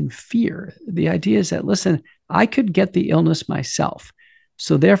gripped in fear. The idea is that, listen, I could get the illness myself.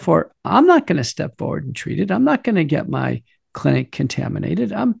 So therefore, I'm not going to step forward and treat it. I'm not going to get my clinic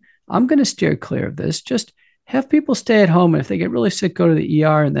contaminated. I'm going to steer clear of this. Just have people stay at home. And if they get really sick, go to the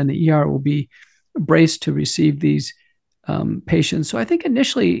ER, and then the ER will be braced to receive these patients. So I think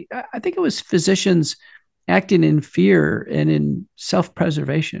initially, it was physicians acting in fear and in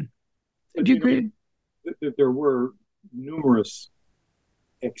self-preservation. Would you agree? There were numerous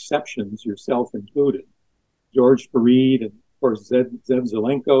exceptions, yourself included. George Fareed, and of course Zev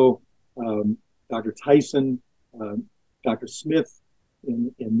Zelenko, Dr. Tyson, Dr. Smith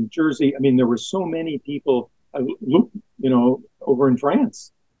in New Jersey. There were so many people. Over in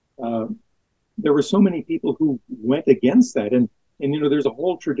France, there were so many people who went against that, and there's a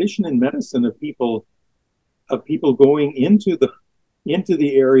whole tradition in medicine of people going into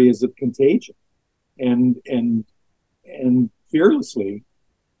the areas of contagion, and fearlessly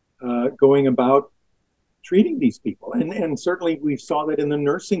going about treating these people, and certainly we saw that in the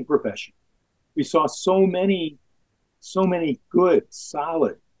nursing profession. We saw so many good,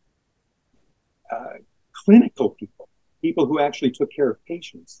 solid, clinical people who actually took care of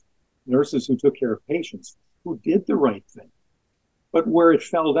patients, nurses who took care of patients, who did the right thing. But where it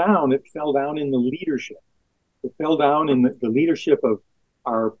fell down in the leadership. It fell down in the leadership of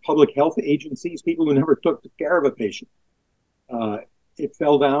our public health agencies, people who never took care of a patient. It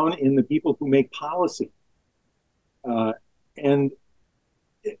fell down in the people who make policy. And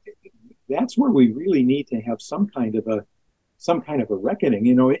that's where we really need to have some kind of a reckoning.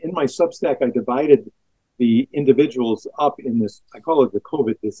 In my Substack, I divided the individuals up in this, I call it the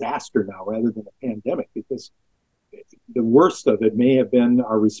COVID disaster now rather than a pandemic, because the worst of it may have been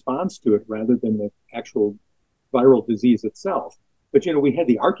our response to it rather than the actual viral disease itself. But, we had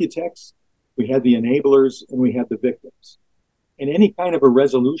the architects, we had the enablers, and we had the victims. And any kind of a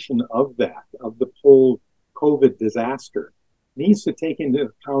resolution of that, of the whole COVID disaster, needs to take into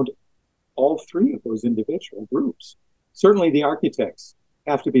account all three of those individual groups. Certainly the architects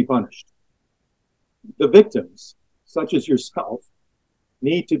have to be punished. The victims, such as yourself,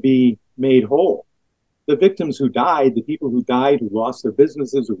 need to be made whole. The victims who died, the people who died, who lost their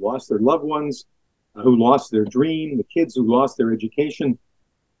businesses, who lost their loved ones, who lost their dream, the kids who lost their education,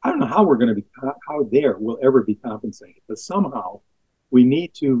 I don't know how how there will ever be compensated, but somehow we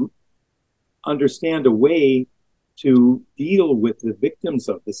need to understand a way to deal with the victims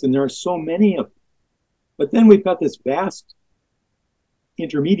of this. And there are so many of them. But then we've got this vast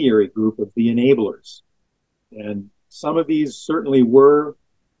intermediary group of the enablers. And some of these certainly were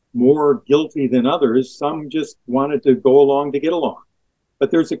more guilty than others. Some just wanted to go along to get along. But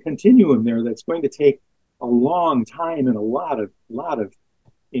there's a continuum there that's going to take a long time and a lot of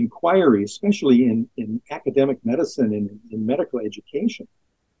inquiry, especially in academic medicine and in medical education,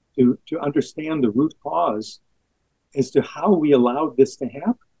 to understand the root cause as to how we allowed this to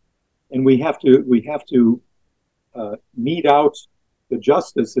happen. And we have to mete out the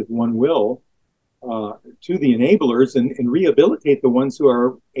justice, if one will, to the enablers and rehabilitate the ones who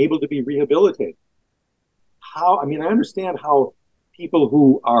are able to be rehabilitated. I understand how people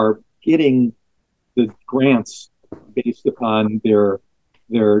who are getting the grants based upon their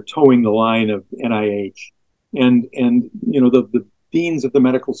towing the line of NIH and the deans of the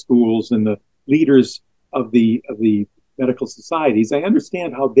medical schools and the leaders of the medical societies. I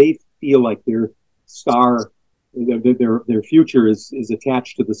understand how they feel like their star, their future is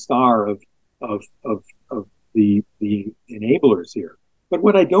attached to the star of the enablers here. But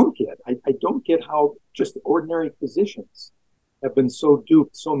what I don't get, I don't get how just ordinary physicians have been so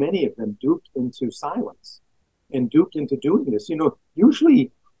duped, so many of them duped into silence and duped into doing this.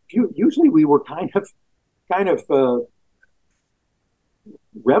 Usually we were kind of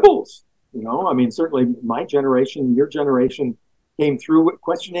rebels. Certainly my generation, your generation came through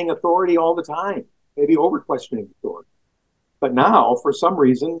questioning authority all the time, maybe over questioning authority. But now, for some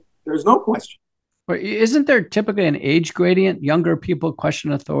reason, there's no question. Isn't there typically an age gradient? Younger people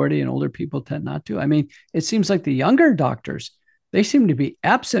question authority and older people tend not to. It seems like the younger doctors, they seem to be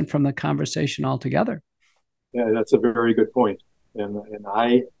absent from the conversation altogether. Yeah, that's a very good point. And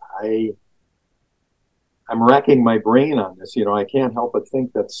I'm racking my brain on this. I can't help but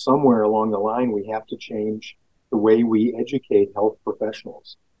think that somewhere along the line we have to change the way we educate health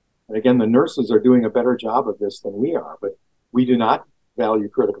professionals. And again, the nurses are doing a better job of this than we are, but we do not value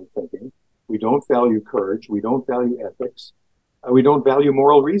critical thinking. We don't value courage. We don't value ethics. We don't value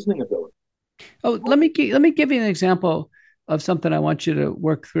moral reasoning ability. Oh, let me give you an example of something I want you to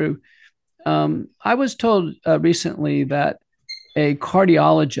work through. I was told recently that a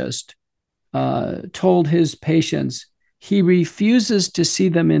cardiologist told his patients he refuses to see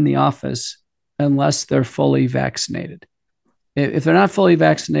them in the office unless they're fully vaccinated. If they're not fully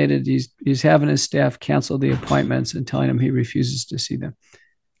vaccinated, he's having his staff cancel the appointments and telling them he refuses to see them.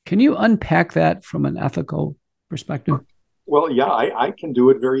 Can you unpack that from an ethical perspective? Well, yeah, I can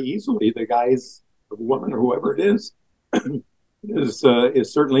do it very easily. The guy's, the woman, or whoever it is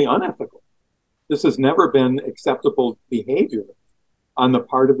certainly unethical. This has never been acceptable behavior on the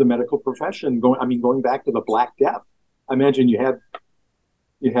part of the medical profession. Going back to the Black Death. I imagine you had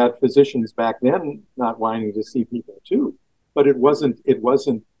physicians back then not wanting to see people too, but it wasn't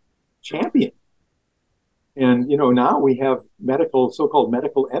championed. And now we have so-called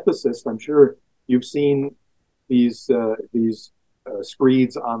medical ethicists. I'm sure you've seen these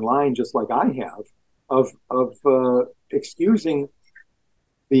screeds online, just like I have, of excusing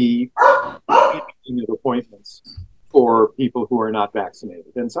the appointments for people who are not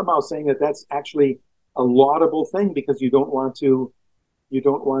vaccinated, and somehow saying that that's actually a laudable thing because you don't want to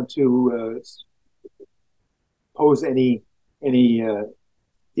pose any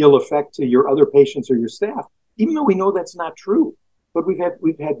ill effect to your other patients or your staff, even though we know that's not true. But we've had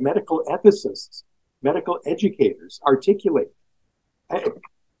medical ethicists, medical educators articulate.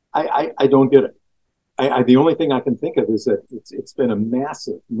 I don't get it. The only thing I can think of is that it's been a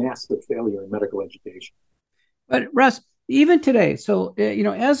massive failure in medical education. But Russ, even today, so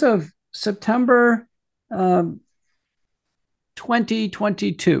as of September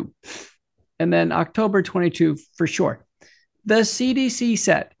 2022, and then October 22 for sure, the CDC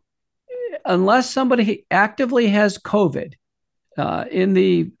said, unless somebody actively has COVID in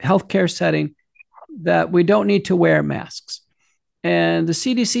the healthcare setting, that we don't need to wear masks. And the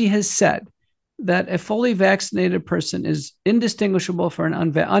CDC has said that a fully vaccinated person is indistinguishable from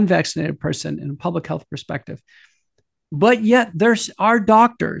an unvaccinated person in a public health perspective. But yet there are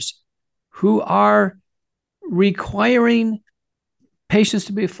doctors who are requiring patients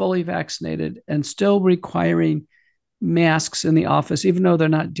to be fully vaccinated and still requiring masks in the office, even though they're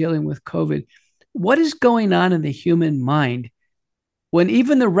not dealing with COVID. What is going on in the human mind when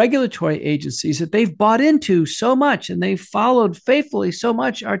even the regulatory agencies that they've bought into so much and they've followed faithfully so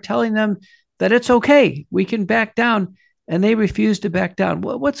much are telling them that it's okay, we can back down, and they refuse to back down?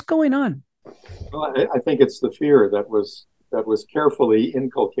 What's going on? Well, I think it's the fear that was carefully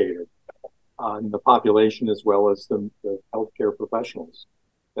inculcated in the population as well as the healthcare professionals,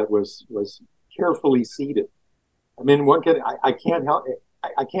 that was carefully seeded. I mean, I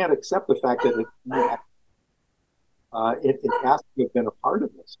can't accept the fact that it has to have been a part of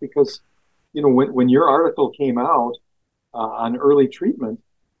this, because, you know, when your article came out on early treatment,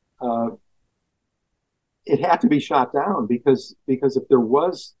 it had to be shot down because if there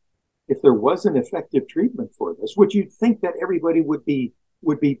was an effective treatment for this, which you'd think that everybody would be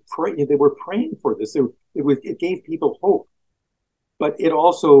praying, they were praying for this. It gave people hope, but it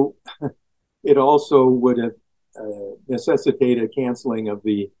also would have necessitated canceling of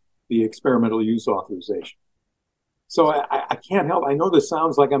the experimental use authorization. So I can't help. I know this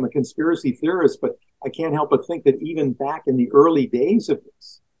sounds like I'm a conspiracy theorist, but I can't help but think that even back in the early days of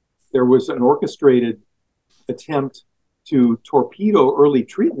this, there was an orchestrated attempt to torpedo early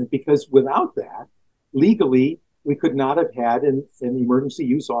treatment, because without that, legally, we could not have had an emergency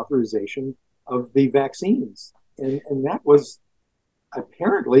use authorization of the vaccines. And that was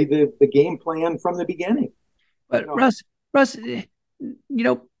apparently the game plan from the beginning. But Russ,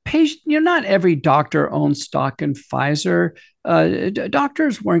 not every doctor owns stock in Pfizer.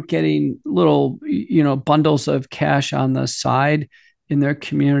 Doctors weren't getting little, bundles of cash on the side in their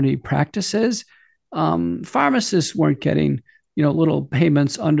community practices. Pharmacists weren't getting, little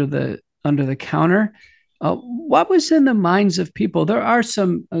payments under the counter. What was in the minds of people? There are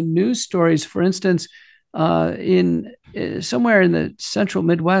some news stories, for instance, in somewhere in the central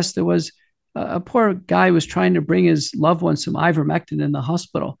Midwest, there was a poor guy was trying to bring his loved one some ivermectin in the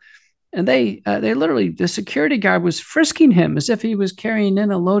hospital. And they literally, the security guard was frisking him as if he was carrying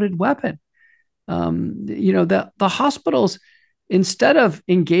in a loaded weapon. The hospitals, instead of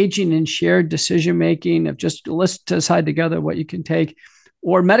engaging in shared decision-making of just let's decide together what you can take,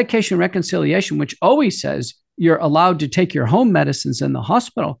 or medication reconciliation, which always says you're allowed to take your home medicines in the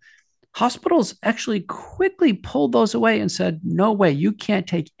hospital, hospitals actually quickly pulled those away and said, no way, you can't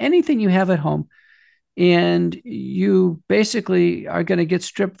take anything you have at home. And you basically are going to get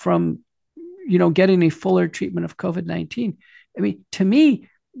stripped from, getting a fuller treatment of COVID-19. I mean, to me,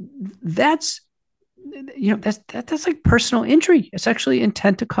 that's like personal injury. It's actually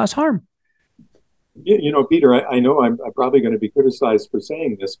intent to cause harm. Peter, I know I'm probably going to be criticized for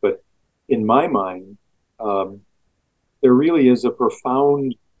saying this, but in my mind, there really is a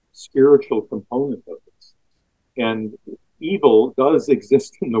profound spiritual component of this. And evil does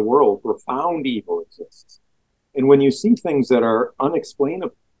exist in the world. Profound evil exists. And when you see things that are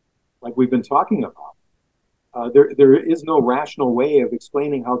unexplainable, like we've been talking about, there is no rational way of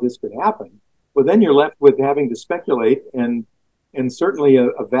explaining how this could happen. But then you're left with having to speculate, and certainly a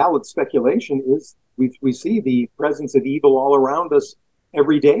valid speculation is we see the presence of evil all around us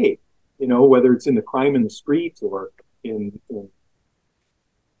every day, whether it's in the crime in the streets or in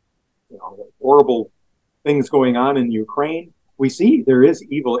horrible things going on in Ukraine. We see there is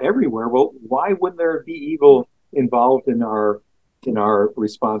evil everywhere. Well, why wouldn't there be evil involved in our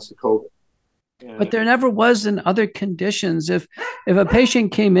response to COVID? But there never was in other conditions. If a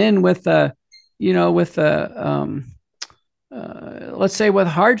patient came in with let's say with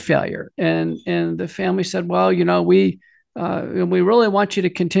heart failure, and the family said, well, we really want you to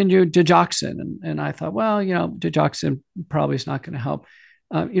continue digoxin, and I thought, well, digoxin probably is not going to help.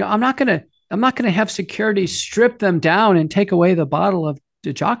 I'm not going to have security strip them down and take away the bottle of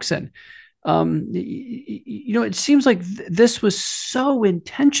digoxin. It seems like this was so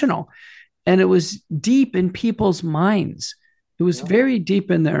intentional, and it was deep in people's minds. It was very deep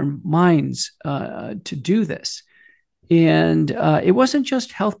in their minds to do this. And it wasn't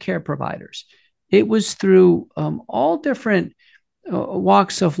just healthcare providers. It was through all different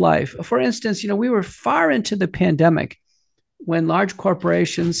walks of life. For instance, we were far into the pandemic when large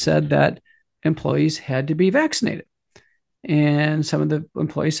corporations said that employees had to be vaccinated. And some of the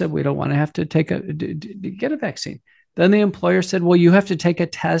employees said, we don't want to have to get a vaccine. Then the employer said, well, you have to take a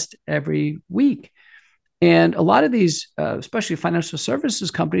test every week. And a lot of these, especially financial services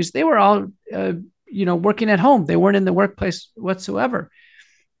companies, they were all, working at home. They weren't in the workplace whatsoever.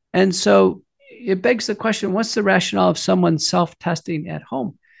 And so it begs the question, what's the rationale of someone self-testing at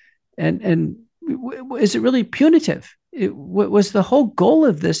home? And is it really punitive? Was the whole goal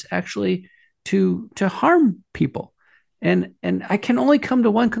of this actually to harm people? And I can only come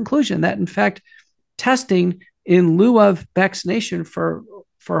to one conclusion, that in fact, testing in lieu of vaccination for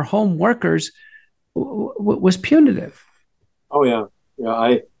home workers was punitive. Oh yeah.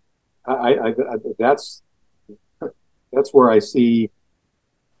 I that's where I see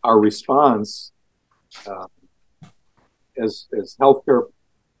our response as healthcare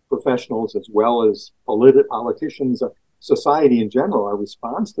professionals, as well as politicians, society in general. Our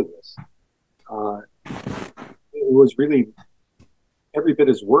response to this it was really every bit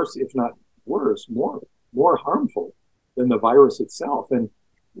as worse, if not worse, more harmful than the virus itself. And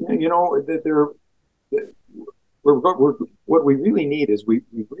what we really need is we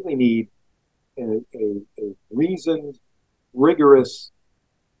really need a reasoned, rigorous,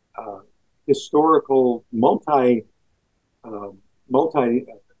 historical,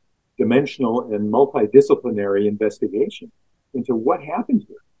 multi-dimensional and multidisciplinary investigation into what happened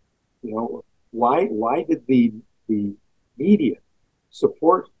here. Why did the media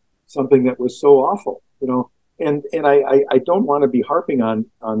support something that was so awful? And I don't want to be harping on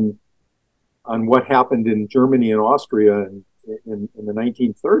what happened in Germany and Austria in the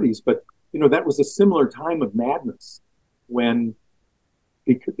 1930s, but that was a similar time of madness when,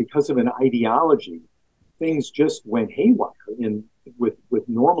 because of an ideology, things just went haywire with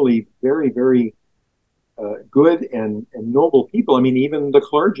normally very, very good and noble people. I mean, even the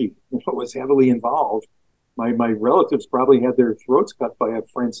clergy was heavily involved. My relatives probably had their throats cut by a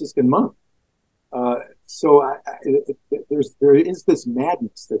Franciscan monk. So there is this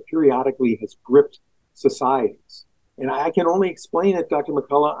madness that periodically has gripped societies. And I can only explain it, Dr.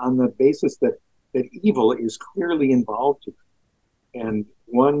 McCullough, on the basis that evil is clearly involved here. And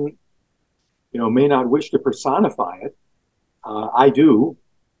one, may not wish to personify it. I do.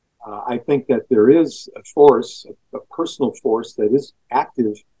 I think that there is a force, a personal force that is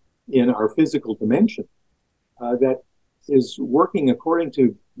active in our physical dimension that is working according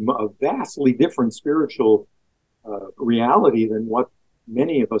to a vastly different spiritual reality than what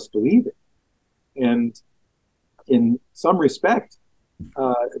many of us believe in. And in some respect,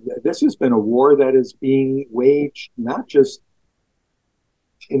 this has been a war that is being waged not just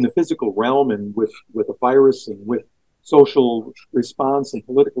in the physical realm and with a virus and with social response and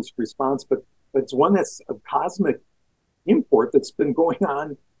political response, but it's one that's of cosmic import that's been going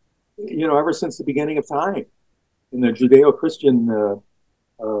on, ever since the beginning of time. In the Judeo-Christian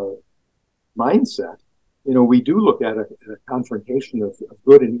mindset, we do look at a confrontation of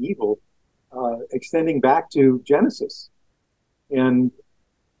good and evil extending back to Genesis. And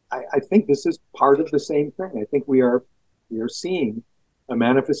I think this is part of the same thing. I think we are seeing a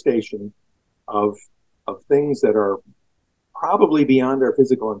manifestation of things that are probably beyond our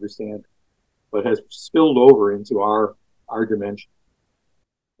physical understanding, but has spilled over into our dimension.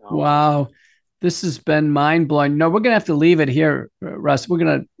 Wow. This has been mind-blowing. No, we're going to have to leave it here, Russ. We're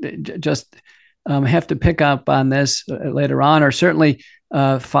going to just have to pick up on this later on, or certainly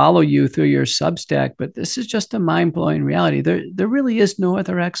follow you through your Substack. But this is just a mind-blowing reality. There really is no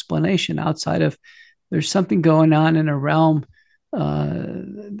other explanation outside of there's something going on in a realm, a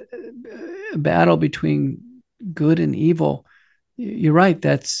battle between good and evil. You're right.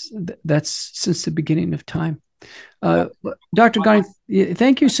 That's since the beginning of time. Dr. Garning,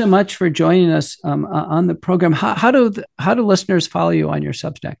 thank you so much for joining us on the program. How do listeners follow you on your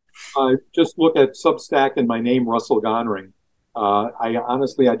Substack? Just look at Substack and my name, Russell Gonring. I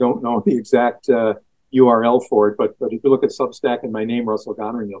honestly don't know the exact URL for it, but if you look at Substack and my name, Russell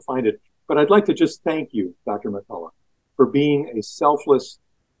Gonring, you'll find it. But I'd like to just thank you, Dr. McCullough, for being a selfless,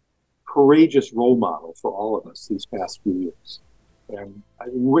 courageous role model for all of us these past few years. And I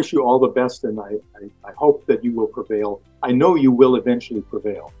wish you all the best, and I hope that you will prevail. I know you will eventually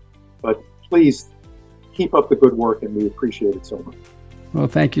prevail, but please keep up the good work, and we appreciate it so much. Well,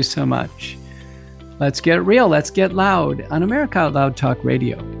 thank you so much. Let's get real. Let's get loud on America Out Loud Talk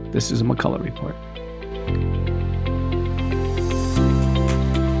Radio. This is a McCullough Report.